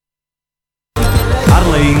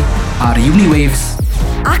ar-lein ar Uniwaves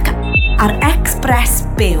ac ar Express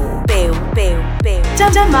Byw.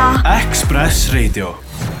 Dyma Express Radio.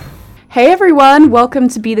 Hey everyone, welcome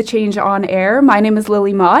to Be the Change on Air. My name is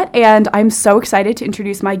Lily Mott, and I'm so excited to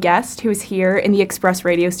introduce my guest who is here in the Express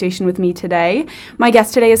radio station with me today. My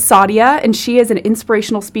guest today is Saadia, and she is an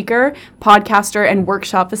inspirational speaker, podcaster, and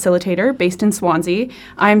workshop facilitator based in Swansea.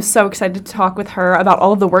 I'm so excited to talk with her about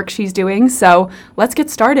all of the work she's doing, so let's get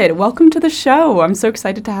started. Welcome to the show. I'm so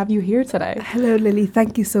excited to have you here today. Hello, Lily.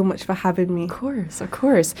 Thank you so much for having me. Of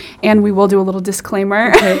course. And we will do a little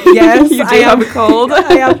disclaimer. Okay. Yes, You do have a cold.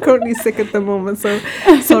 I am currently sick at the moment, so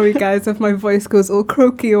sorry guys if my voice goes all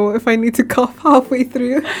croaky or if I need to cough halfway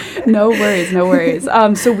through. No worries.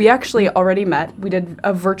 So we actually already met. We did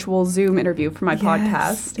a virtual Zoom interview for my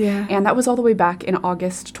podcast. Yeah. And that was all the way back in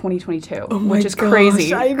August 2022, Oh my which is gosh,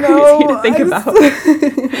 crazy. I know. Crazy to think about.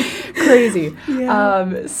 Crazy.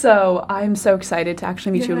 Yeah. So I'm so excited to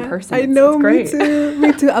actually meet you in person. I know, it's great.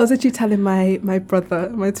 me too. I was actually telling my brother,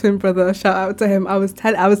 my twin brother, shout out to him. I was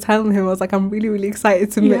telling him, I was like, I'm really, really excited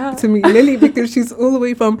to meet Lily because she's all the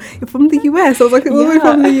way from the US. I was like, all the way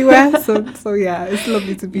from the US. So yeah, it's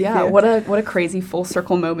lovely to be here. Yeah, what a crazy full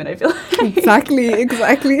circle moment, I feel like. Exactly.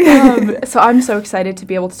 So I'm so excited to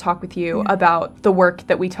be able to talk with you about the work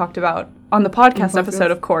that we talked about on the podcast episode,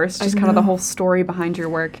 of course, just kind of the whole story behind your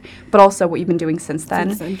work, but also what you've been doing since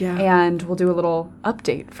then. And we'll do a little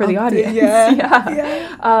update for the audience.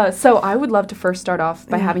 So I would love to first start off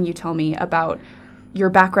by having you tell me about your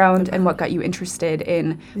background and what got you interested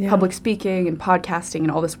in public speaking and podcasting and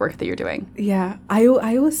all this work that you're doing. Yeah, I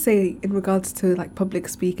always say in regards to like public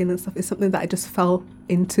speaking and stuff, it's something that I just fell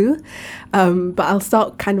into. But I'll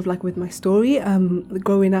start kind of like with my story.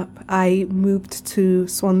 Growing up, I moved to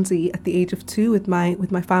Swansea at the age of 2 with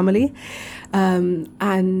my family.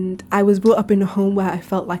 And I was brought up in a home where I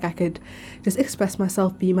felt like I could just express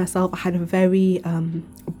myself, be myself. I had a very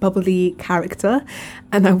bubbly character,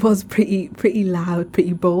 and I was pretty loud,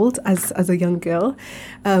 pretty bold as a young girl.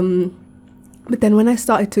 But then when I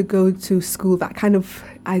started to go to school, that kind of,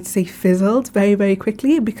 I'd say, fizzled very, very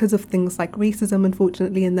quickly because of things like racism,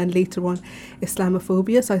 unfortunately, and then later on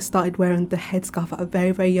Islamophobia. So I started wearing the headscarf at a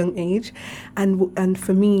very, very young age. And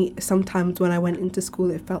for me, sometimes when I went into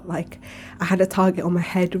school, it felt like I had a target on my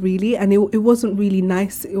head, really. And it wasn't really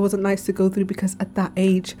nice. It wasn't nice to go through because at that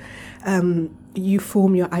age, you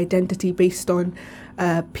form your identity based on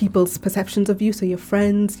people's perceptions of you, so your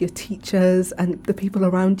friends, your teachers, and the people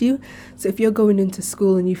around you. So if you're going into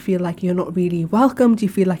school and you feel like you're not really welcomed, you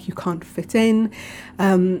feel like you can't fit in,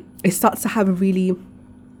 it starts to have a really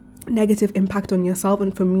negative impact on yourself,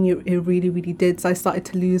 and for me it really, really did. So I started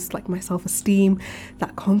to lose like my self-esteem,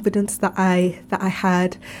 that confidence that I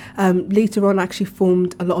had. Later on, I actually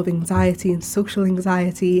formed a lot of anxiety and social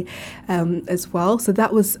anxiety as well. So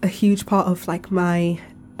that was a huge part of like my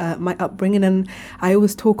upbringing, and I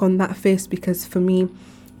always talk on that first because for me,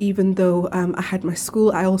 even though I had my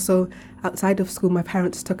school, I also, outside of school, my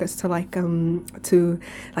parents took us to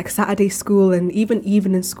Saturday school and even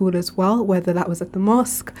evening school as well, whether that was at the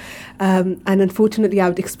mosque. And unfortunately, I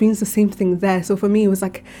would experience the same thing there. So for me, it was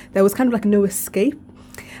like there was kind of like no escape.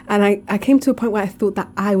 And I came to a point where I thought that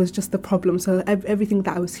I was just the problem. So everything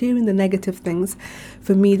that I was hearing, the negative things,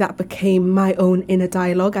 for me, that became my own inner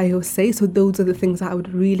dialogue, I always say. So those are the things that I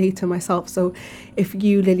would relay to myself. So if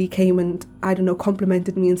you, Lily, came and, I don't know,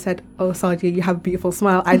 complimented me and said, oh, Saadia, you have a beautiful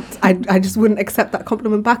smile, I just wouldn't accept that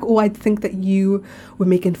compliment back. Or I'd think that you were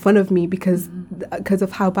making fun of me because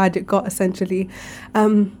of how bad it got, essentially.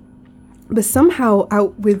 But somehow,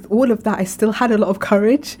 out with all of that, I still had a lot of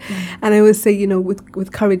courage. And I always say,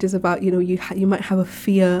 with courage is about, you might have a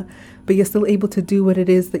fear, but you're still able to do what it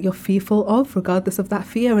is that you're fearful of, regardless of that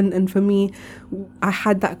fear. And for me, I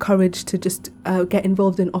had that courage to just get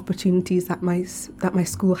involved in opportunities that my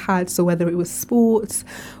school had. So whether it was sports,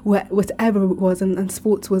 whatever it was, and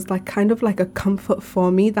sports was like kind of like a comfort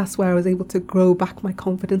for me. That's where I was able to grow back my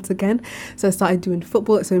confidence again. So I started doing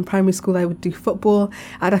football. So in primary school, I would do football.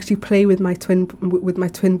 I'd actually play with my twin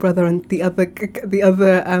brother and the other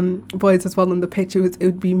boys as well on the pitch. It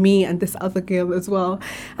would be me and this other girl as well,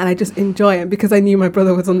 and I just enjoy it because I knew my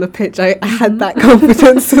brother was on the pitch. I had that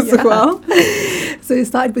confidence as well. So I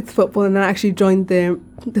started with football, and then I actually joined the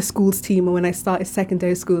schools team. And when I started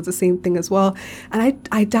secondary school, it's the same thing as well. And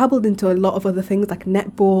I dabbled into a lot of other things like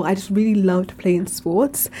netball. I just really loved playing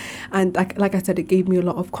sports, and like I said, it gave me a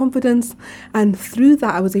lot of confidence. And through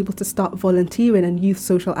that, I was able to start volunteering and youth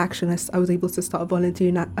social action. I was able to start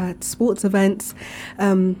volunteering at sports events.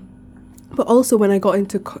 But also when I got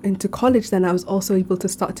into college, then I was also able to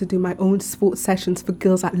start to do my own sports sessions for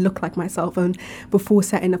girls that look like myself. And before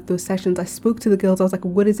setting up those sessions, I spoke to the girls. I was like,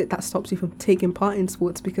 what is it that stops you from taking part in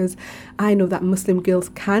sports? Because I know that Muslim girls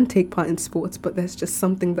can take part in sports, but there's just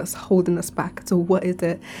something that's holding us back. So what is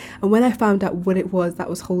it? And when I found out what it was that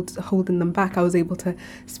was holding them back, I was able to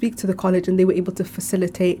speak to the college, and they were able to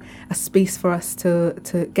facilitate a space for us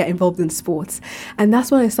to get involved in sports. And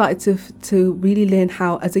that's when I started to really learn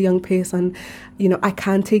how, as a young person, I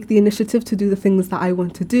can take the initiative to do the things that I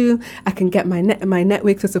want to do. I can get my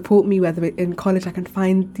network to support me, whether in college I can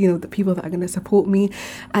find, the people that are going to support me.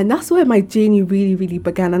 And that's where my journey really, really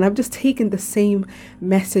began. And I've just taken the same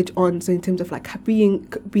message on. So in terms of like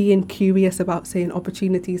being curious about saying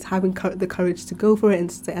opportunities, having the courage to go for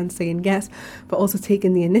it and saying yes, but also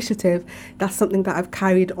taking the initiative, that's something that I've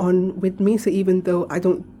carried on with me. So even though I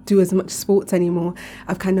don't do as much sports anymore,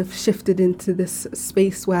 I've kind of shifted into this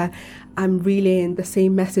space where I'm relaying the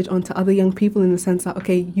same message onto other young people, in the sense that,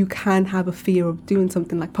 okay, you can have a fear of doing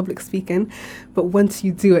something like public speaking, but once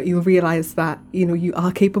you do it, you'll realize that, you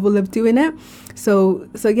are capable of doing it. So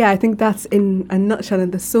yeah, I think that's in a nutshell.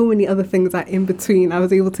 And there's so many other things that in between I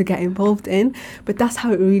was able to get involved in, but that's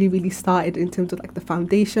how it really, really started in terms of like the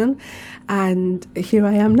foundation. And here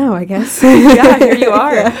I am now, I guess. Yeah, here you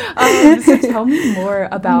are. Yeah. So tell me more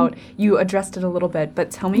about, you addressed it a little bit,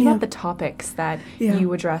 but tell me about the topics that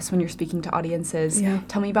you address when you're speaking to audiences. Yeah.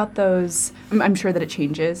 Tell me about those. I'm sure that it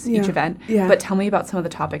changes each event, but tell me about some of the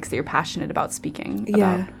topics that you're passionate about speaking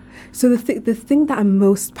about. So the thing that I'm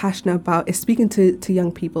most passionate about is speaking to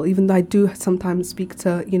young people, even though I do sometimes speak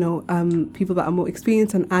to, people that are more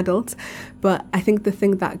experienced and adults. But I think the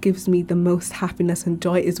thing that gives me the most happiness and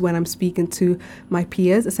joy is when I'm speaking to my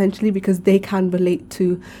peers, essentially, because they can relate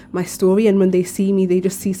to my story. And when they see me, they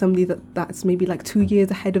just see somebody that's maybe like 2 years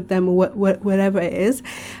ahead of them, or whatever it is.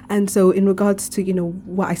 And so in regards to,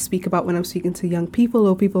 what I speak about when I'm speaking to young people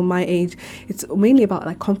or people my age, it's mainly about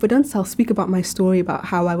like confidence. I'll speak about my story, about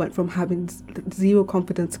how I went from having zero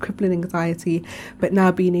confidence, crippling anxiety, but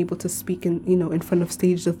now being able to speak in front of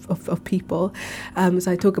stages of people.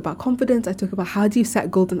 So I talk about confidence. I talk about how do you set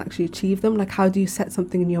goals and actually achieve them? Like, how do you set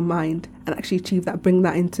something in your mind and actually achieve that, bring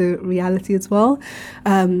that into reality as well?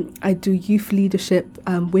 I do youth leadership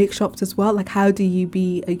workshops as well. Like, how do you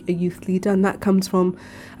be a youth leader? And that comes from,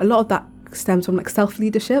 a lot of that stems from like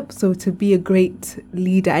self-leadership. So to be a great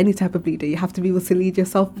leader, any type of leader, you have to be able to lead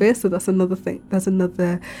yourself first. So that's another thing. That's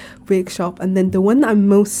another workshop. And then the one that I'm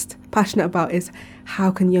most passionate about is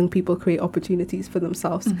how can young people create opportunities for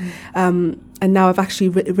themselves. And now I've actually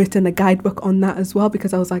written a guidebook on that as well,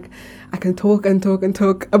 because I was like, I can talk and talk and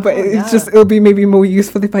talk, but it'll be maybe more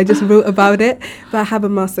useful if I just wrote about it. But I have a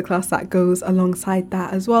masterclass that goes alongside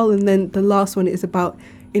that as well. And then the last one is about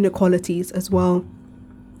inequalities as well.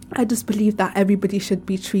 I just believe that everybody should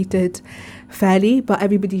be treated fairly, but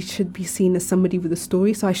everybody should be seen as somebody with a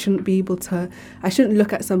story. So I shouldn't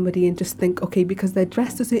look at somebody and just think, okay, because they're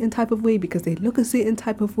dressed a certain type of way, because they look a certain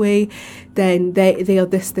type of way, then they are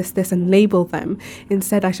this, and label them.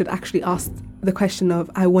 Instead, I should actually ask the question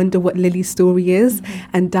of, I wonder what Lily's story is,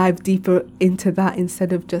 and dive deeper into that,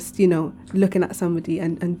 instead of just, looking at somebody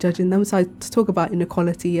and judging them. So I talk about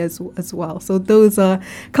inequality as well. So those are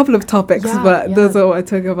a couple of topics, those are what I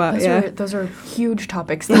talk about. Those are huge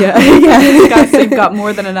topics. Yeah. You've got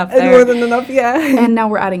more than enough there. More than enough, yeah. And now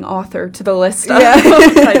we're adding author to the list of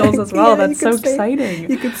titles as well. That's so exciting.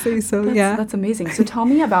 You could say so, That's amazing. So tell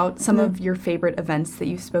me about some of your favorite events that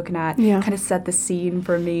you've spoken at. Kind of set the scene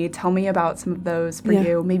for me. Tell me about some of those for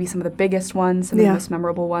you. Maybe some of the biggest ones, some of the most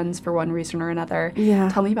memorable ones for one reason or another.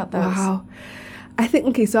 Tell me about those. Wow. I think,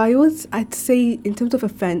 okay, so I'd say in terms of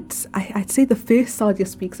events, I'd say the first Saadia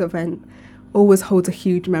Speaks event always holds a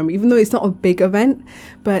huge memory, even though it's not a big event,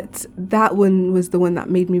 but that one was the one that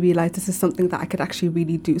made me realize this is something that I could actually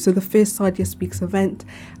really do. So the first Saadia Speaks event,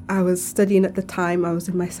 I was studying at the time, I was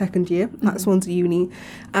in my second year at Swansea Uni,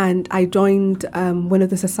 and I joined one of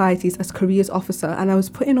the societies as careers officer, and I was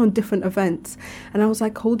putting on different events, and I was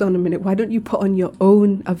like, hold on a minute, why don't you put on your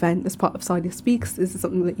own event as part of Saadia Speaks? This is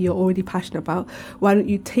something that you're already passionate about. Why don't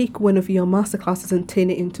you take one of your masterclasses and turn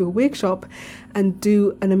it into a workshop and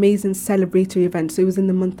do an amazing celebratory event? So it was in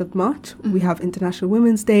the month of March. We have International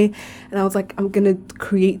Women's Day, and I was like, I'm gonna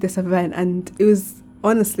create this event. And it was,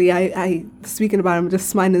 honestly, I speaking about it, I'm just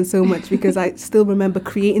smiling so much because I still remember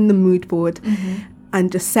creating the mood board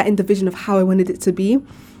and just setting the vision of how I wanted it to be.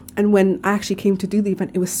 And when I actually came to do the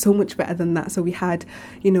event, it was so much better than that. So we had,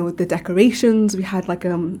 the decorations, we had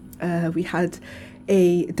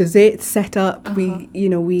a dessert set up. We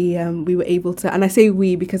were able to, and I say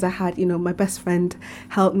we because I had, my best friend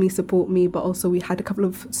help me, support me, but also we had a couple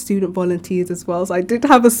of student volunteers as well. So I did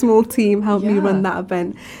have a small team help me run that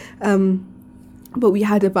event. But we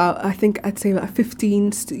had about, I think I'd say about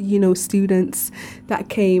 15, students that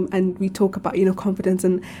came, and we talk about, confidence.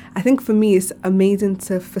 And I think for me, it's amazing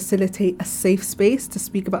to facilitate a safe space to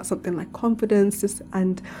speak about something like confidence.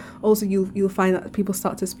 And also you'll find that people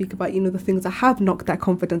start to speak about, the things that have knocked that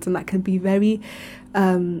confidence, and that can be very,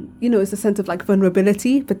 it's a sense of like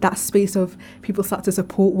vulnerability, but that space of people start to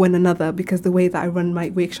support one another, because the way that I run my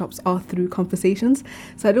workshops are through conversations.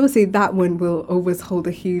 So I'd always say that one will always hold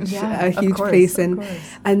a huge place.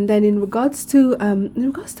 And then in regards to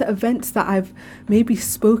events that I've maybe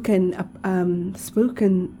spoken,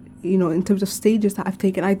 in terms of stages that I've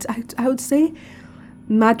taken, I would say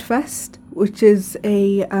MadFest, which is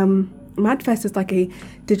MadFest is like a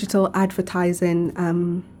digital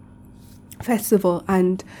advertising festival,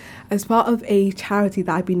 and as part of a charity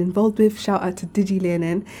that I've been involved with, shout out to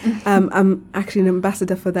DigiLearning, I'm actually an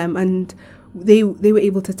ambassador for them, and they were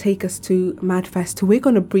able to take us to MadFest to work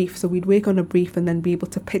on a brief. So we'd work on a brief and then be able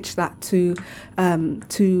to pitch that to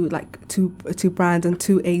brands and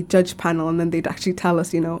to a judge panel, and then they'd actually tell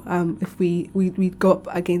us, if we'd go up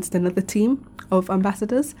against another team of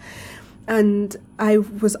ambassadors. And I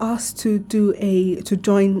was asked to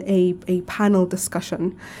join a panel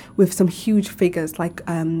discussion with some huge figures like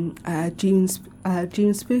June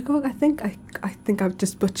Spurcock, I think I've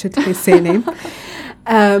just butchered his surname,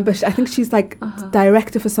 but I think she's like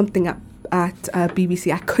director for something at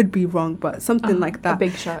BBC. I could be wrong, but something like that. A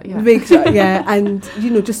big shot, yeah. Big shot, yeah. And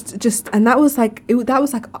just and that was like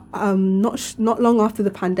not long after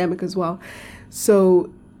the pandemic as well. So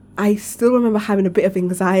I still remember having a bit of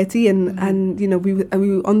anxiety, and we were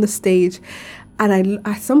on the stage, and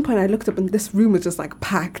at some point I looked up and this room was just like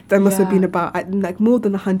packed. There must have been about like more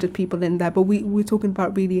than 100 people in there. But we were talking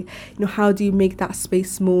about really, how do you make that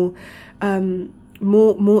space more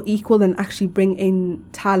equal, and actually bring in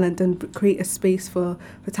talent and create a space for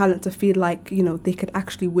talent to feel like, they could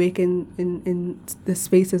actually work in the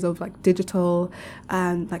spaces of like digital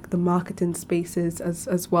and like the marketing spaces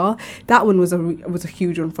as well. That one was a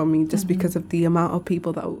huge one for me, just because of the amount of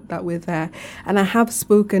people that were there. And I have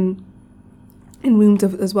spoken in rooms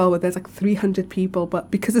as well where there's like 300 people, but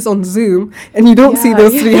because it's on Zoom and you don't see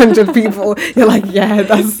those 300 people, you're like,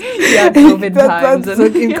 that's COVID times. That's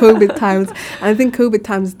like in COVID times. And I think COVID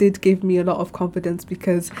times did give me a lot of confidence,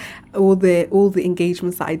 because all the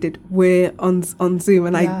engagements that I did were on Zoom,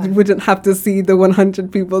 and I wouldn't have to see the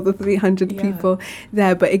 100 people, the 300 people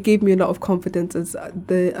there. But it gave me a lot of confidence, as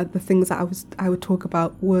the things that I would talk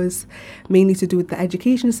about was mainly to do with the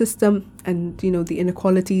education system, and the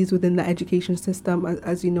inequalities within the education system.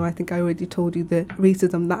 As you know, I think I already told you the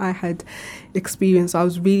racism that I had experienced. So I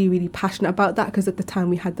was really, really passionate about that, because at the time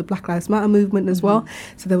we had the Black Lives Matter movement as well.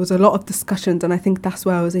 So there was a lot of discussions, and I think that's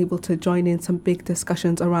where I was able to join in some big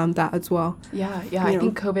discussions around that as well. I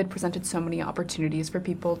think COVID presented so many opportunities for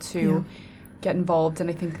people to get involved, and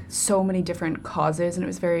I think so many different causes, and it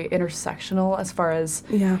was very intersectional as far as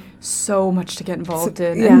so much to get involved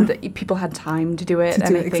in, and people had time to do it, and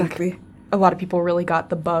I think exactly. A lot of people really got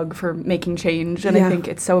the bug for making change, and I think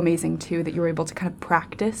it's so amazing too that you were able to kind of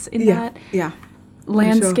practice in that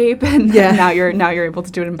landscape, and now you're able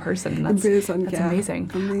to do it in person. And that's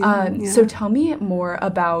amazing. So tell me more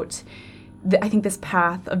about. I think this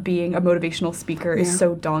path of being a motivational speaker is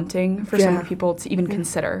so daunting for so many people to even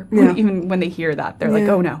consider. Even when they hear that, they're like,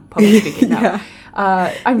 "Oh no, public speaking." No.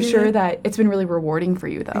 I'm sure that it's been really rewarding for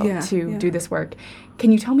you though to do this work.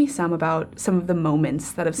 Can you tell me about some of the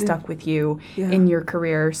moments that have stuck with you in your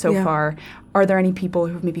career so far? Are there any people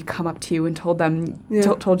who have maybe come up to you and told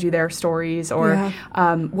you their stories, or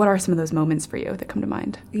what are some of those moments for you that come to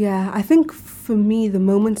mind? Yeah, I think for me, the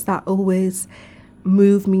moments that always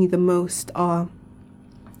move me the most are,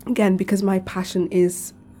 again, because my passion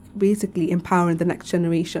is basically empowering the next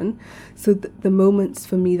generation. So the moments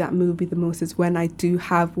for me that move me the most is when I do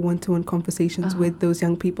have one-to-one conversations with those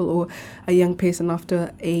young people, or a young person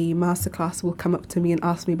after a masterclass will come up to me and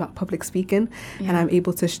ask me about public speaking, and I'm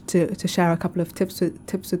able to share a couple of tips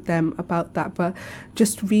with them about that. But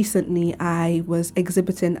just recently, I was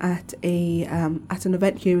exhibiting at an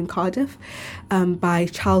event here in Cardiff by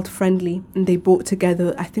Child Friendly, and they brought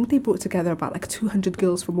together about like 200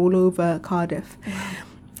 girls from all over Cardiff.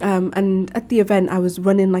 And at the event, I was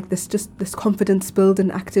running like this confidence building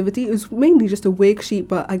activity. It was mainly just a worksheet,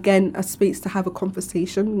 but again, a space to have a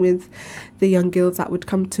conversation with the young girls that would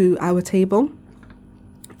come to our table.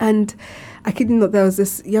 And I kid you not, there was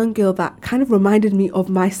this young girl that kind of reminded me of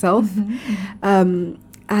myself.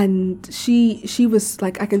 And she was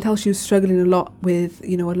like, I can tell she was struggling a lot with,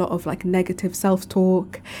 a lot of like negative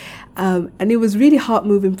self-talk. And it was really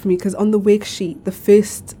heart-moving for me because on the wake sheet, the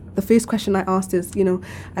first question I asked is,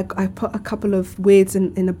 I put a couple of words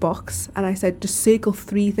in a box and I said, just circle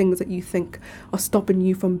 3 things that you think are stopping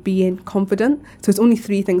you from being confident. So it's only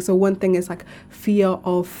 3 things. So one thing is like fear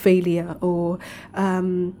of failure, or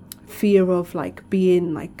fear of like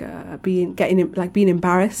being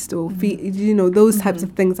embarrassed, or those types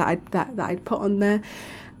of things that I'd put on there.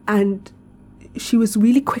 And she was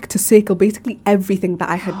really quick to circle basically everything that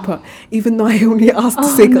I had put, even though I only asked to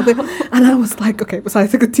circle them. And I was like, okay, so I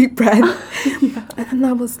took a deep breath. And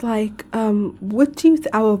I was like, what do you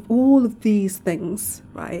out of all of these things,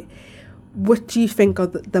 right, what do you think are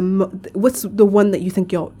what's the one that you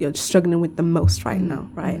think you're struggling with the most right now,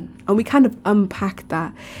 right? And we kind of unpacked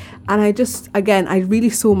that. And I really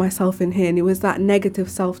saw myself in here, and it was that negative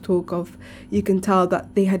self-talk of, you can tell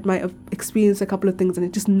that they might have experienced a couple of things and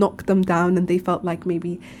it just knocked them down, and they felt like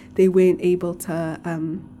maybe they weren't able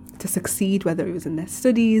to succeed, whether it was in their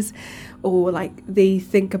studies, or like they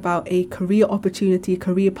think about a career opportunity, a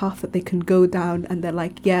career path that they can go down, and they're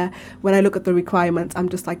like, yeah, when I look at the requirements, I'm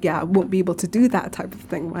just like, yeah, I won't be able to do that type of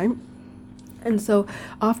thing, right? And so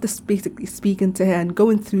after basically speaking to her and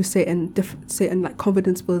going through certain like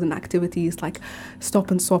confidence building activities, like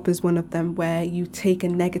stop and swap is one of them, where you take a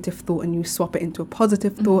negative thought and you swap it into a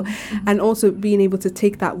positive thought, and also being able to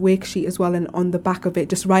take that worksheet as well, and on the back of it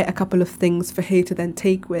just write a couple of things for her to then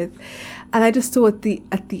take with. And I just saw at the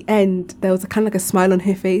end there was kind of like a smile on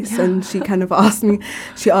her face, and she kind of asked me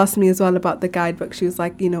as well about the guidebook. She was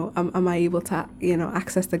like, am I able to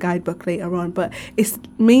access the guidebook later on? But it's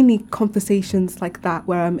mainly conversations like that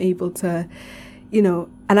where I'm able to, and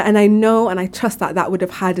I know and I trust that would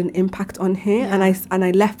have had an impact on her. And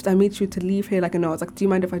I made sure to leave her like a note. I was like, do you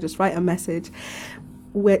mind if I just write a message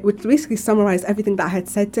which basically summarized everything that I had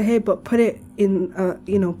said to her, but put it in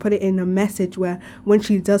a message where when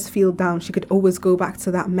she does feel down, she could always go back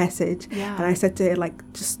to that message. And I said to her, like,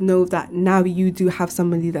 just know that now you do have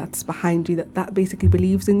somebody that's behind you that basically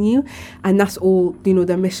believes in you, and that's all,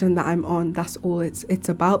 the mission that I'm on, that's all it's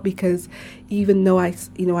about. Because even though I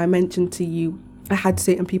mentioned to you, I had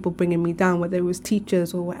certain people bringing me down, whether it was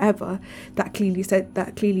teachers or whatever, that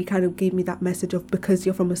clearly kind of gave me that message of, because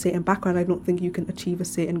you're from a certain background, I don't think you can achieve a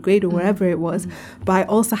certain grade or wherever it was. But I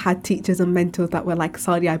also had teachers and mentors that were like,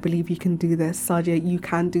 Saadia, I believe you can do this. Saadia, you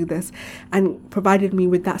can do this, and provided me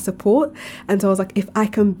with that support. And so I was like, if I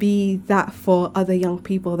can be that for other young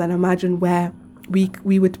people, then imagine where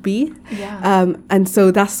we would be. And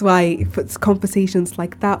so that's why it's conversations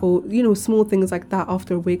like that, or small things like that,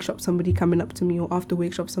 after a workshop, somebody coming up to me, or after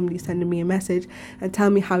workshop somebody sending me a message and tell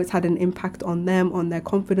me how it's had an impact on them, on their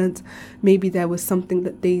confidence. Maybe there was something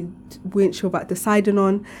that they weren't sure about deciding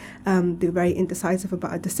on, they were very indecisive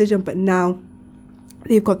about a decision, but now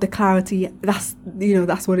they've got the clarity. That's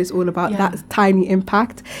what it's all about. That tiny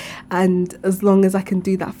impact, and as long as I can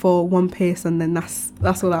do that for one person, then that's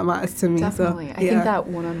all that matters to me. Definitely. So, I think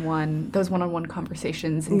that those one-on-one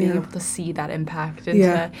conversations and being able to see that impact,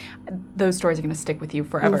 and those stories are going to stick with you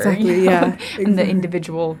forever. Exactly. And the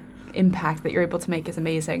individual impact that you're able to make is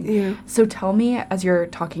amazing. So tell me, as you're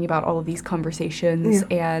talking about all of these conversations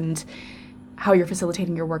and how you're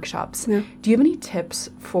facilitating your workshops, do you have any tips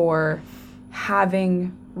for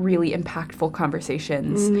having really impactful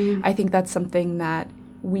conversations? I think that's something that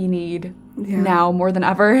we need now more than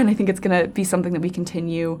ever, and I think it's going to be something that we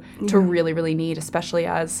continue to really, really need, especially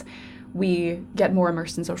as we get more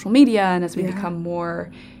immersed in social media and as we become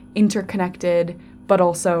more interconnected, but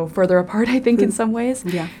also further apart, I think, in some ways.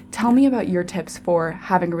 Tell me about your tips for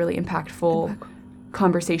having a really impactful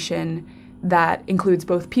conversation that includes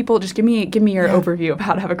both people. Just give me your overview of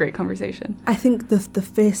how to have a great conversation. I think the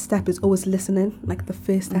first step is always listening. Like, the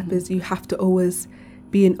first step is you have to always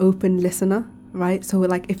be an open listener, right? So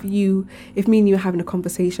like if me and you are having a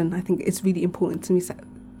conversation, I think it's really important to me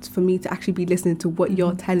for me to actually be listening to what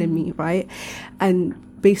you're telling me, right? And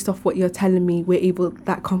based off what you're telling me,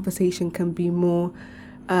 that conversation can be more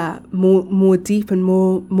deep and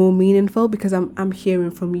more meaningful, because I'm hearing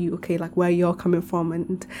from you, okay, like where you're coming from,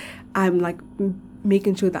 and I'm like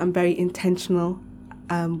making sure that I'm very intentional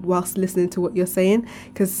whilst listening to what you're saying,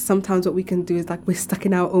 because sometimes what we can do is like we're stuck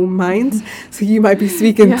in our own minds. So you might be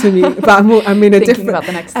speaking to me, but I'm in a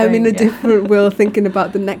different world, thinking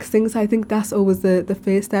about the next thing. So I think that's always the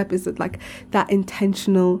first step, is that like that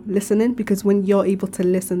intentional listening, because when you're able to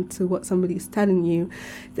listen to what somebody's telling you,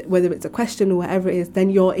 whether it's a question or whatever it is, then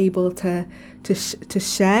you're able to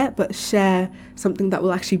share something that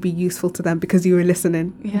will actually be useful to them because you were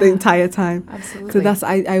listening the entire time. Absolutely. So that's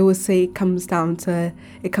I always say it comes down to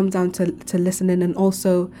listening, and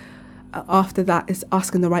also after that is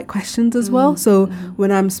asking the right questions as well. So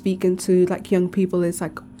when I'm speaking to like young people, it's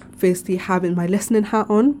like firstly having my listening hat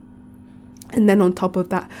on, and then on top of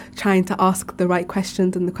that, trying to ask the right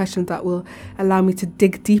questions, and the questions that will allow me to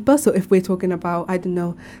dig deeper. So if we're talking about, I don't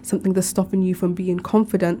know, something that's stopping you from being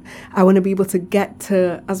confident, I want to be able to get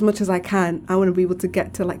to, as much as I can, I want to be able to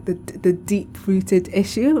get to like the deep-rooted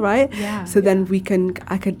issue, right? Yeah. So then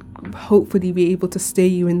I could hopefully be able to steer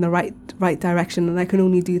you in the right direction. And I can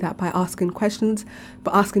only do that by asking questions,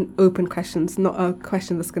 but asking open questions, not a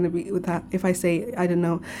question that's going to be with that. If I say, I don't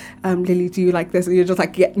know, Lily, do you like this? And you're just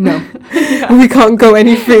like, yeah, no. We can't go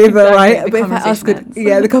any further, right? But if I ask it,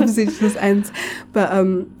 the conversation just ends. But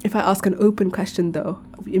if I ask an open question, though,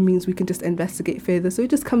 it means we can just investigate further. So it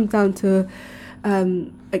just comes down to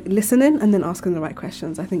like listening and then asking the right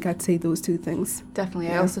questions. I think I'd say those two things. Definitely.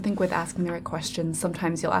 Yeah. I also think with asking the right questions,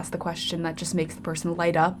 sometimes you'll ask the question that just makes the person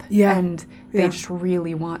light up, and they just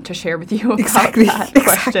really want to share with you about that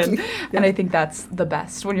question. Yeah. And I think that's the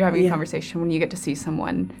best when you're having a conversation, when you get to see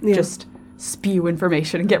someone just spew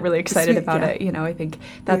information and get really excited about it. You know, I think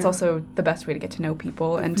that's also the best way to get to know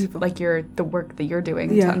people, and like the work that you're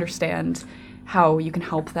doing to understand how you can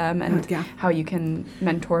help them and how you can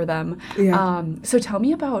mentor them. So tell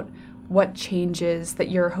me about what changes that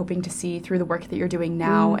you're hoping to see through the work that you're doing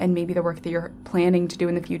now and maybe the work that you're planning to do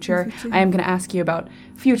in the future. I am going to ask you about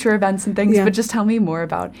future events and things, but just tell me more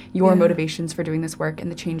about your motivations for doing this work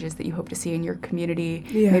and the changes that you hope to see in your community,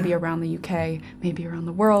 maybe around the UK, maybe around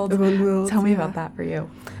the world. Tell me about that for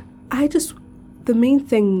you. The main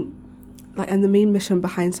thing, and the main mission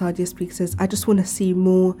behind Saadia Speaks is I just want to see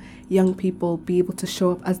more young people be able to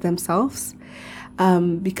show up as themselves,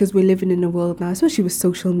 because we're living in a world now, especially with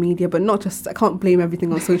social media, but not just, I can't blame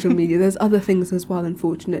everything on social media. There's other things as well,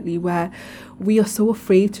 unfortunately, where we are so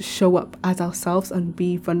afraid to show up as ourselves and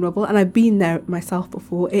be vulnerable. And I've been there myself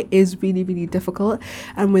before. It is really, really difficult.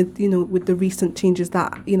 And with the recent changes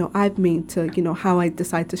that, I've made to, how I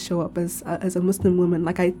decide to show up as a Muslim woman,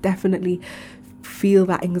 like I definitely feel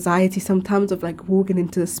that anxiety sometimes of like walking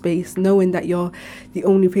into a space knowing that you're the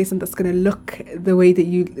only person that's going to look the way that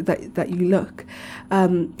you look,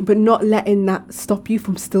 but not letting that stop you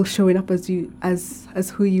from still showing up as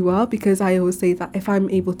who you are. Because I always say that if I'm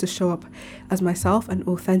able to show up as myself and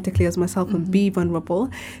authentically as myself and be vulnerable,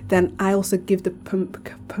 then I also give the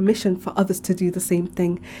permission for others to do the same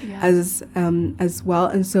thing as well.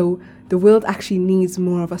 And so the world actually needs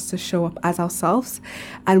more of us to show up as ourselves,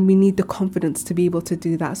 and we need the confidence to be able to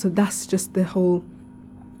do that. So that's just the whole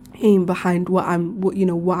aim behind what I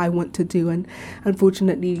want to do. And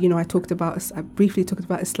unfortunately, I briefly talked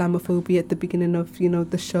about Islamophobia at the beginning of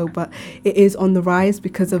the show, but it is on the rise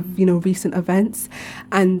because of recent events.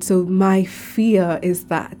 And so my fear is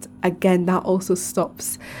that again that also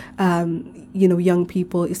stops young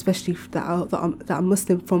people, especially that are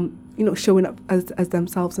Muslim, from showing up as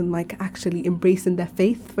themselves and like actually embracing their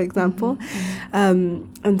faith, for example.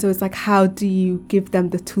 And so it's like, how do you give them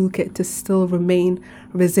the toolkit to still remain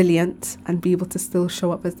resilient and be able to still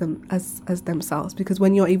show up as themselves? Because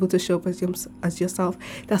when you're able to show up as yourself,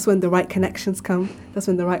 that's when the right connections come, that's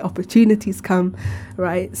when the right opportunities come,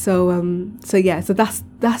 right? So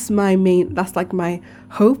that's my main, that's like my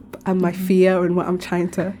hope and my fear and what I'm trying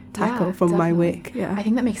to tackle from my work. I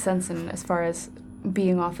think that makes sense. And as far as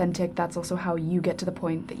being authentic, that's also how you get to the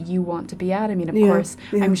point that you want to be at. I mean, of course,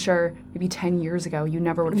 I'm sure maybe 10 years ago you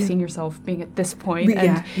never would have seen yourself being at this point.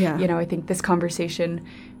 I think this conversation,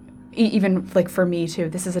 even like for me too,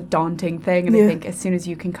 this is a daunting thing. And I think as soon as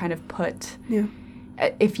you can kind of put,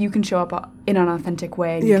 if you can show up in an authentic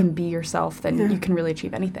way and you can be yourself, then you can really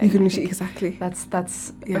achieve anything. You can achieve, exactly.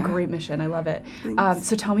 That's a great mission. I love it.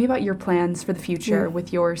 So tell me about your plans for the future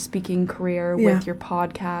with your speaking career, with your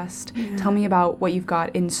podcast. Tell me about what you've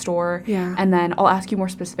got in store. And then I'll ask you more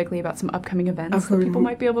specifically about some upcoming events that people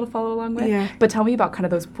might be able to follow along with. But tell me about kind of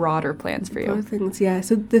those broader plans for you. Broader things,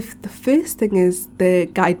 So the first thing is the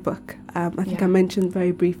guidebook. I think I mentioned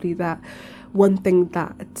very briefly that one thing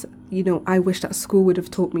that I wish that school would have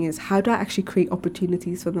taught me is how do I actually create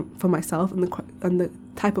opportunities for myself and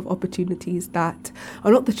type of opportunities that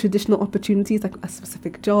are not the traditional opportunities, like a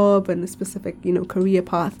specific job and a specific, career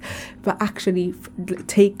path, but actually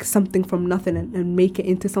take something from nothing and make it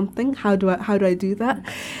into something. How do I do that?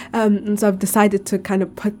 And so I've decided to kind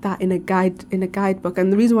of put that in a guidebook.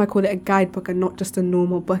 And the reason why I call it a guidebook and not just a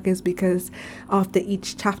normal book is because after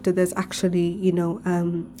each chapter there's actually,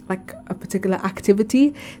 like a particular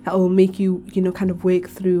activity that will make you, kind of work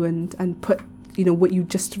through and put what you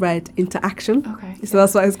just read into action. Okay. So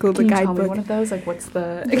that's why it's called the guidebook. Can you tell me one of those? Like, what's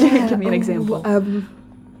the... Give me an example.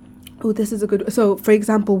 This is a good... So, for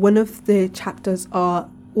example, one of the chapters are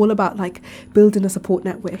all about like building a support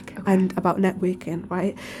network and about networking,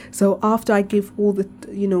 right? So after I give all the,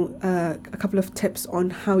 a couple of tips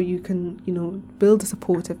on how you can, build a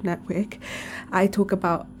supportive network, I talk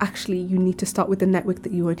about actually you need to start with the network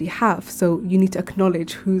that you already have. So you need to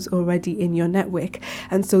acknowledge who's already in your network.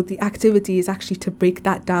 And so the activity is actually to break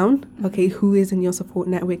that down. Okay, who is in your support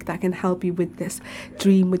network that can help you with this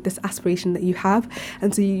dream, with this aspiration that you have.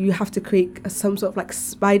 And so you have to create some sort of like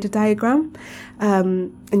spider diagram.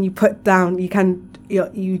 And you put down,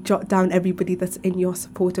 you jot down everybody that's in your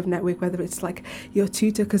supportive network, whether it's like your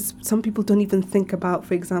tutor, because some people don't even think about,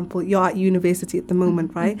 for example, you're at university at the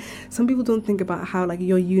moment, right? Some people don't think about how like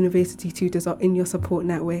your university tutors are in your support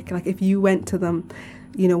network. Like if you went to them,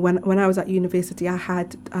 when I was at university, I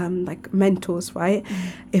had like mentors, right?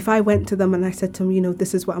 If I went to them and I said to them,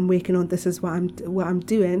 this is what I'm working on, this is what I'm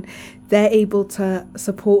doing, they're able to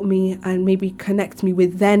support me and maybe connect me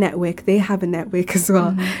with their network. They have a network as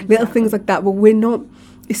well. Little things like that. But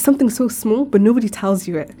it's something so small, but nobody tells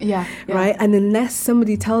you it. Yeah. Right? And unless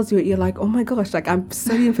somebody tells you it, you're like, oh my gosh, like I'm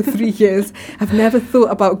studying for 3 years. I've never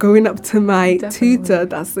thought about going up to my tutor,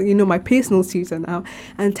 that's, my personal tutor now,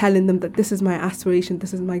 and telling them that this is my aspiration,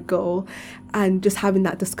 this is my goal, and just having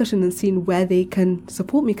that discussion and seeing where they can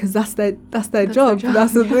support me, because that's their job.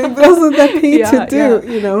 That's what they're paid to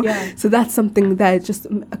do, Yeah. So that's something there, just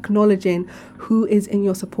acknowledging who is in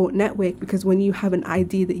your support network, because when you have an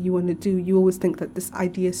idea that you want to do, you always think that this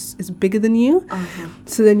idea is bigger than you.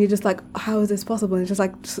 So then you're just like, how is this possible? And it's just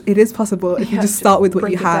like, it is possible if you just start with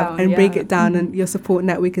what you have and break it down, and your support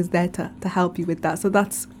network is there to help you with that. So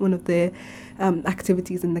that's one of the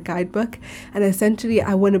activities in the guidebook. And essentially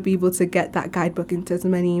I want to be able to get that guidebook into as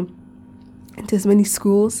many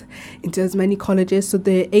schools, into as many colleges. So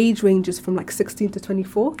the age range is from like 16 to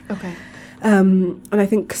 24. Okay. And I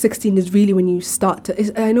think 16 is really when you start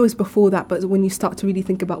to, I know it's before that, but when you start to really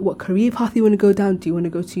think about what career path you want to go down. Do you want to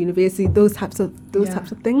go to university? Those types of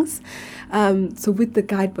things. So with the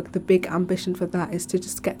guidebook, the big ambition for that is to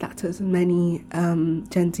just get that to as many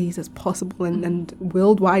Gen Zs as possible and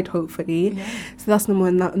worldwide, hopefully. Yeah. So that's number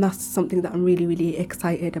one, and that's something that I'm really, really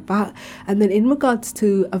excited about. And then in regards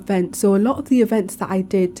to events, so a lot of the events that I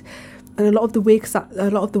did, and a lot of the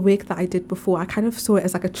work that I did before, I kind of saw it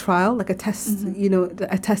as like a trial, like a test,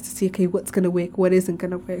 a test to see, okay, what's going to work, what isn't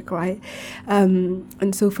going to work, right?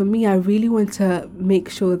 And so for me, I really want to make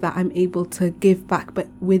sure that I'm able to give back, but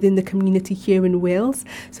within the community here in Wales.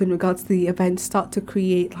 So in regards to the events, start to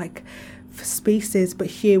create like spaces, but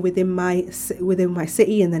here within my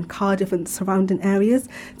city, and then Cardiff and surrounding areas.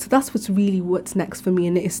 So that's what's next for me,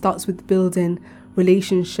 and it starts with building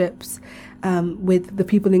relationships with the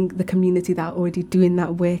people in the community that are already doing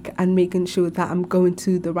that work, and making sure that I'm going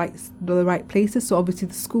to the right places. So obviously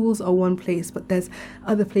the schools are one place, but there's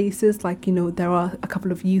other places like, there are a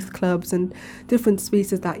couple of youth clubs and different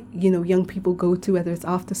spaces that, young people go to, whether it's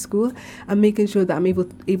after school, and making sure that I'm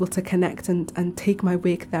able to connect and take my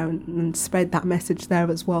work there and spread that message there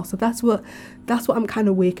as well. So that's what I'm kind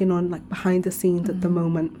of working on, like behind the scenes at the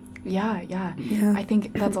moment. Yeah. I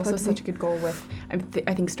think that's also such a good goal with,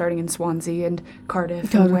 I think, starting in Swansea and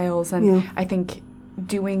Cardiff and Wales. And I think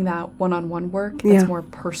doing that one-on-one work that's more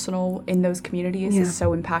personal in those communities is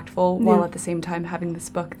so impactful, while at the same time having this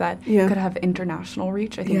book that could have international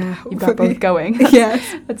reach. I think you've got both going.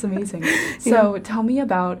 That's amazing. So tell me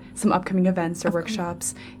about some upcoming events or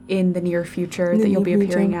workshops in the near future that you'll be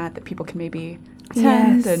appearing at that people can maybe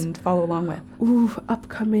attend and follow along with.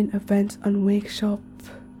 Upcoming events and workshops.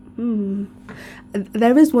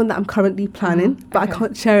 There is one that I'm currently planning, but I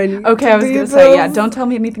can't share any. Okay, I was going to say, don't tell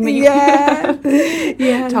me anything that you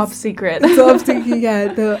can. Top secret.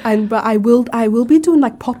 But I will be doing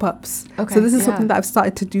like pop-ups. Okay. So this is something that I've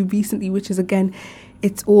started to do recently, which is, again,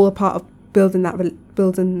 it's all a part of building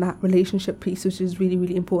that relationship piece, which is really,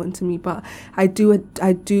 really important to me. But I do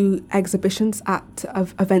exhibitions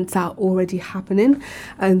of events that are already happening,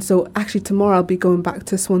 and so actually tomorrow I'll be going back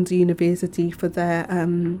to Swansea University for their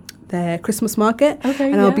their Christmas market,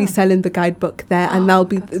 Okay, and I'll be yeah. selling the guidebook there, and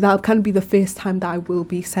that'll kind of be the first time that I will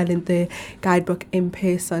be selling the guidebook in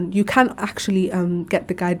person. You can actually get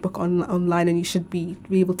the guidebook online, and you should be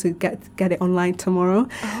able to get it online tomorrow.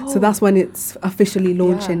 So that's when it's officially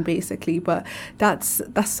launching, Yeah. basically. But that's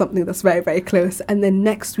something that's very, very close. And then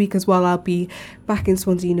next week as well, I'll be back in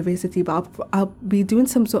Swansea University, but I'll be doing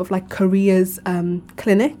some sort of like careers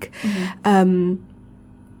clinic.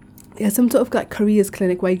 Some sort of like careers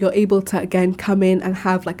clinic where you're able to again come in and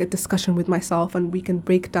have like a discussion with myself, and we can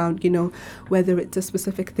break down, whether it's a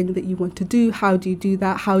specific thing that you want to do, how do you do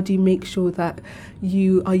that, how do you make sure that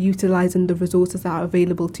you are utilising the resources that are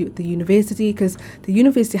available to you at the university, because the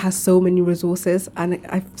university has so many resources, and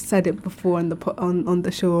I've said it before on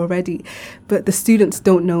the show already, but the students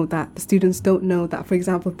don't know that. The students don't know that, for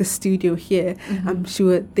example, the studio here, I'm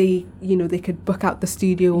sure they could book out the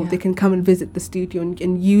studio, or they can come and visit the studio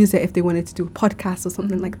and use it if they wanted to do a podcast or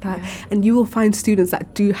something like that. And you will find students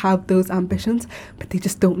that do have those ambitions, but they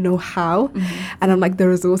just don't know how. And I'm like, the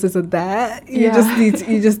resources are there. You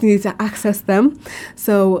just need to access them.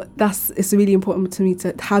 So it's really important to me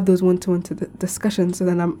to have those one-to-one discussions, so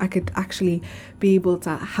then I could actually be able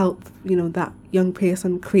to help that young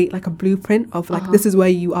person create like a blueprint of like, this is where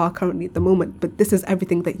you are currently at the moment, but this is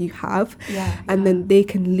everything that you have. And then they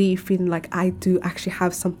can leave feeling like, I do actually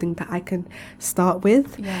have something that I can start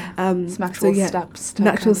with. Some actual steps to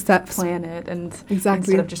actual steps, plan it, and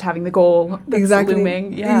exactly, instead of just having the goal that's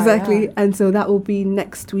looming. And so that will be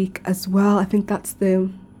next week as well. I think that's the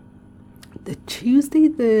Tuesday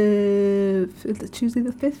the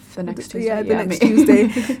 5th, the next Tuesday. Next Tuesday.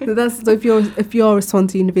 So if you're a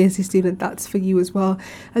Swansea University student, that's for you as well.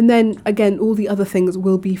 And then again, all the other things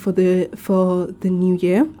will be for the new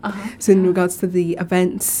year. So in regards to the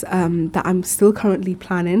events that I'm still currently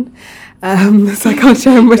planning, so I can't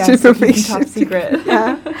share much information. Top secret.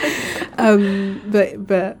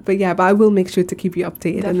 But I will make sure to keep you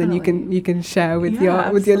updated. Definitely. And then you can share with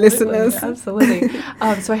your listeners. Absolutely.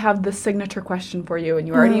 So I have the signature question for you, and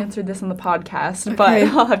you already answered this on the podcast, but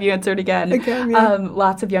I'll have you answer it again.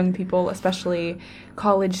 Lots of young people, especially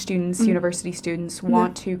college students, university students,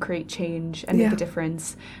 want to create change and make a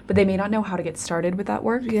difference, but they may not know how to get started with that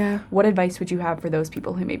work. What advice would you have for those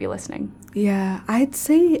people who may be listening? I'd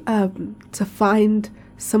say to find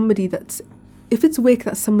somebody if it's work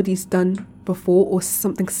that somebody's done before or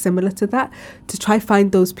something similar to that, to try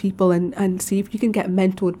find those people and see if you can get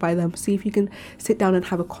mentored by them, see if you can sit down and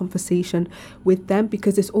have a conversation with them,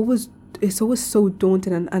 because it's always so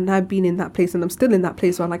daunting, and I've been in that place, and I'm still in that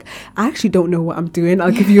place where I'm like, I actually don't know what I'm doing.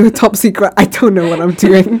 I'll give you a top secret, I don't know what I'm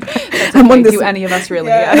doing. I'm on this, do any of us really?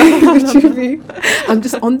 Literally, I'm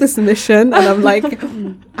just on this mission, and I'm like,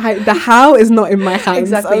 the how is not in my hands.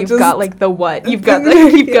 Exactly. You've got like the what, you've got the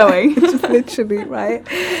keep going. Just literally, right?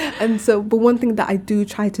 And so, but one thing that I do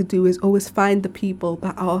try to do is always find the people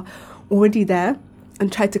that are already there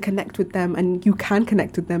and try to connect with them. And you can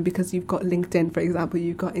connect with them because you've got LinkedIn, for example,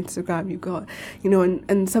 you've got Instagram, you've got,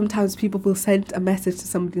 and sometimes people will send a message to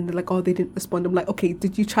somebody and they're like, oh, they didn't respond. I'm like, okay,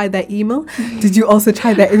 did you try their email? Did you also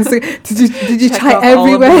try their Instagram? Did you try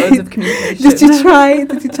everywhere? Did you try,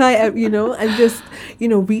 and just,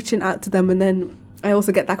 reaching out to them. And then I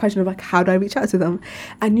also get that question of like, how do I reach out to them?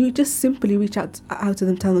 And you just simply reach out to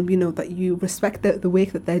them, tell them, that you respect the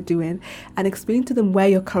work that they're doing, and explain to them where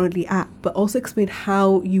you're currently at, but also explain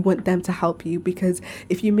how you want them to help you. Because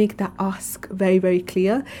if you make that ask very, very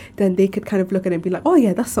clear, then they could kind of look at it and be like, oh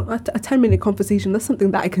yeah, that's a 10-minute conversation. That's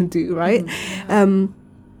something that I can do, right?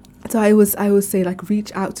 So I always say, like,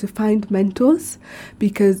 reach out to find mentors,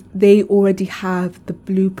 because they already have the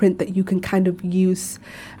blueprint that you can kind of use.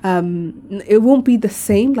 It won't be the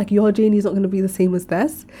same, like your journey is not going to be the same as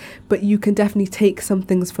theirs, but you can definitely take some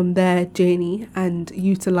things from their journey and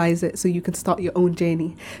utilize it so you can start your own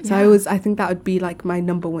journey. So I think that would be like my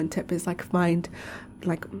number one tip, is like find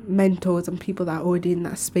like mentors and people that are already in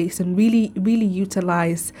that space, and really, really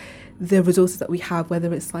utilize the resources that we have,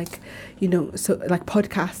 whether it's like, so like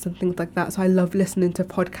podcasts and things like that. So I love listening to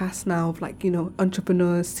podcasts now of like,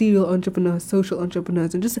 entrepreneurs, serial entrepreneurs, social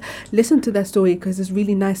entrepreneurs, and just listen to their story, because it's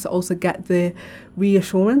really nice to also get the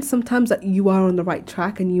reassurance sometimes that you are on the right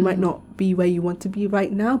track, and you might not be where you want to be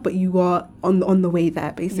right now, but you are on the way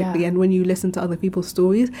there, basically. And when you listen to other people's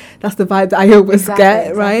stories, that's the vibe that I always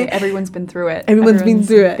get, right? Everyone's been through it. Everyone's been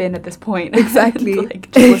through it. Been at this point. Exactly.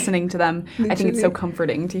 Like just listening to them. I think it's so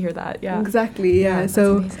comforting to hear that. Yeah. Exactly. Yeah.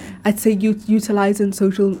 So amazing. I'd say utilizing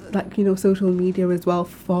social media as well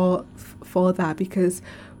for that, because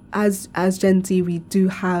as Gen Z, we do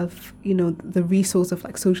have, the resource of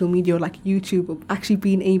like social media, or like YouTube, of actually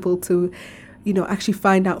being able to actually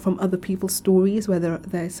find out from other people's stories whether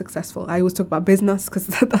they're successful. I always talk about business because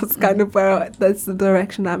that's kind of that's the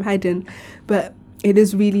direction I'm heading. But it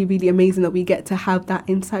is really, really amazing that we get to have that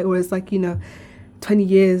insight, whereas 20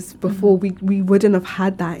 years before we wouldn't have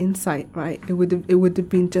had that insight, right? It would have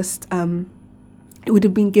been just it would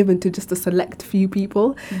have been given to just a select few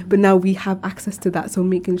people, but now we have access to that, so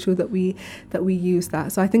making sure that we use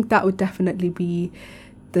that. So I think that would definitely be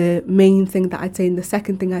the main thing that I'd say. And the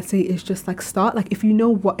second thing I'd say is just start, if you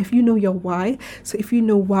know your why. So if you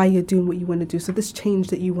know why you're doing what you want to do, so this change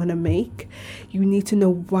that you want to make, you need to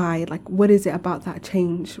know why. What is it about that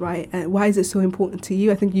change, right? And why is it so important to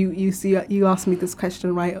you? I think you asked me this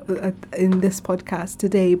question, right, in this podcast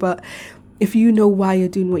today, but if you know why you're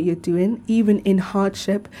doing what you're doing, even in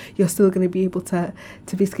hardship, you're still going to be able to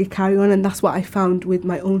basically carry on. And that's what I found with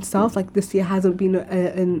my own self. This year hasn't been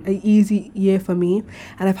an easy year for me,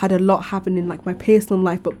 and I've had a lot happen in my personal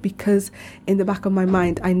life, but because in the back of my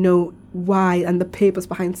mind I know why and the purpose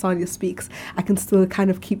behind Saadia Speaks, I can still kind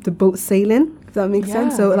of keep the boat sailing, if that makes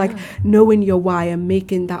sense. So knowing your why and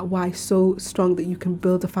making that why so strong that you can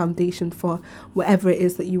build a foundation for whatever it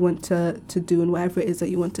is that you want to do and whatever it is that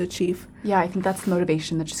you want to achieve. Yeah, I think that's the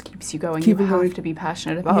motivation that just keeps you going. You have to be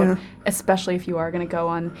passionate about, especially if you are going to go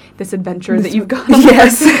on this adventure that you've gone on.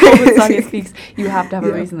 Yes. With Saadia Speaks, you have to have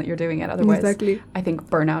a reason that you're doing it. Otherwise, I think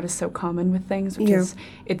burnout is so common with things, which is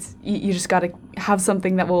you just got to have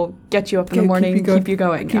something that will get you up in the morning, keep you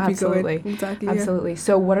going. Absolutely. Exactly. Absolutely.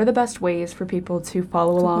 So what are the best ways for people to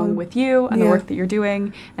follow along with you and the work that you're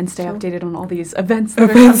doing and stay updated on all these events that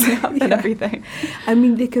are coming up and everything? I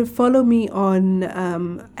mean, they can follow me on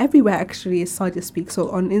everywhere, actually, is Saadia Speaks. So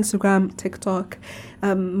on Instagram, TikTok.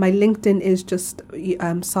 My LinkedIn is just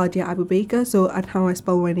Saadia Abubaker. So and how I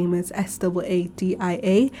spell my name is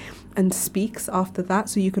Saadia and Speaks after that.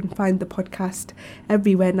 So you can find the podcast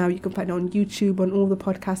everywhere now. You can find it on YouTube, on all the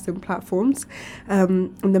podcasting platforms.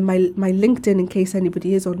 And then my LinkedIn, in case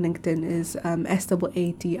anybody is on LinkedIn, is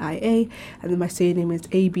Saadia, and then my surname is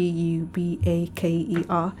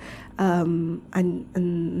Abubaker. And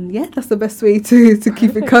that's the best way to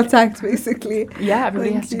keep in contact, basically. Yeah,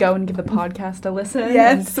 everybody has to go and give the podcast a listen.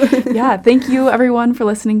 Yes. And, thank you everyone for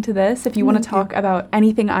listening to this. If you want to talk about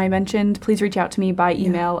anything I mentioned, please reach out to me by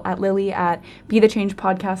email at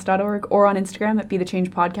lily@bethechangepodcast.org or on Instagram at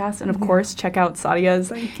bethechangepodcast. And of course, check out Saadia's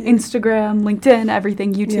Instagram, LinkedIn,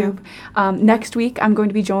 everything, YouTube. Next week, I'm going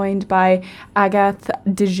to be joined by Agathe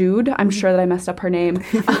Dejude. I'm sure that I messed up her name.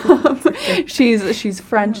 She's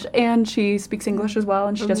French and she speaks English as well,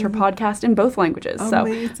 and she does her podcast in both languages.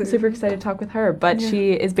 Amazing. So I'm super excited to talk with her. But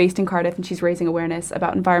she is based in Cardiff, and she's raising awareness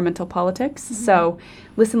about environmental politics. So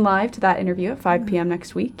listen live to that interview at 5 p.m.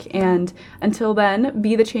 next week. And until then,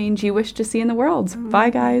 be the change you wish to see in the world.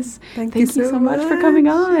 Bye, guys. Thank you so much for coming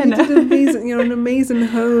on. You did amazing. You're an amazing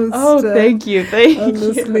host. Oh, thank you. Thank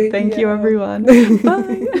honestly, you. Thank you, everyone.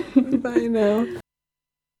 Bye. Bye now.